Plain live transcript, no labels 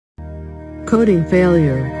coating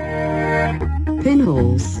failure.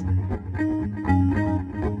 Pinholes.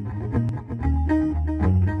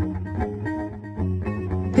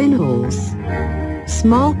 Pinholes.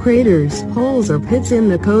 Small craters, holes or pits in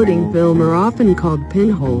the coating film are often called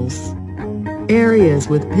pinholes. Areas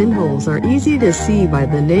with pinholes are easy to see by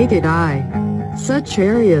the naked eye. Such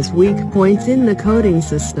areas weak points in the coating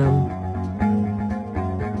system.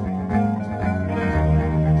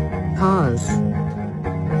 Cause.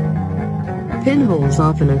 Pinholes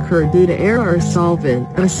often occur due to air or solvent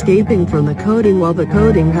escaping from the coating while the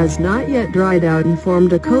coating has not yet dried out and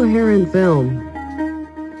formed a coherent film.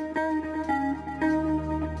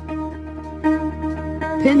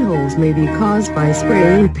 Pinholes may be caused by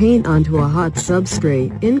spraying paint onto a hot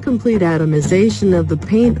substrate, incomplete atomization of the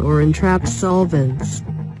paint, or entrapped solvents.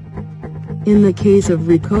 In the case of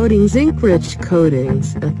recoating zinc-rich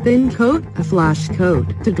coatings, a thin coat, a flash coat,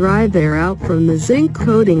 to drive air out from the zinc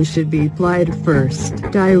coating should be applied first.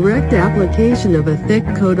 Direct application of a thick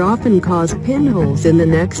coat often causes pinholes in the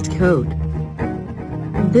next coat.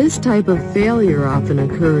 This type of failure often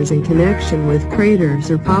occurs in connection with craters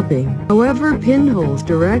or popping. However, pinholes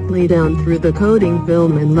directly down through the coating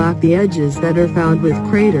film and lack the edges that are found with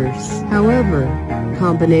craters. However,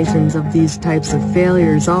 combinations of these types of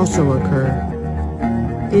failures also occur.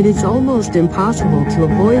 It is almost impossible to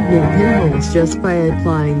avoid new pinholes just by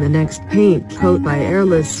applying the next paint coat by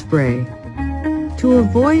airless spray. To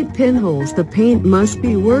avoid pinholes, the paint must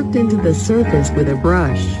be worked into the surface with a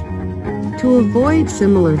brush. To avoid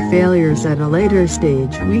similar failures at a later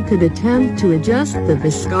stage, we could attempt to adjust the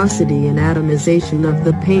viscosity and atomization of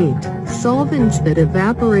the paint. Solvents that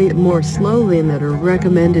evaporate more slowly and that are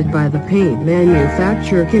recommended by the paint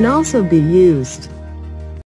manufacturer can also be used.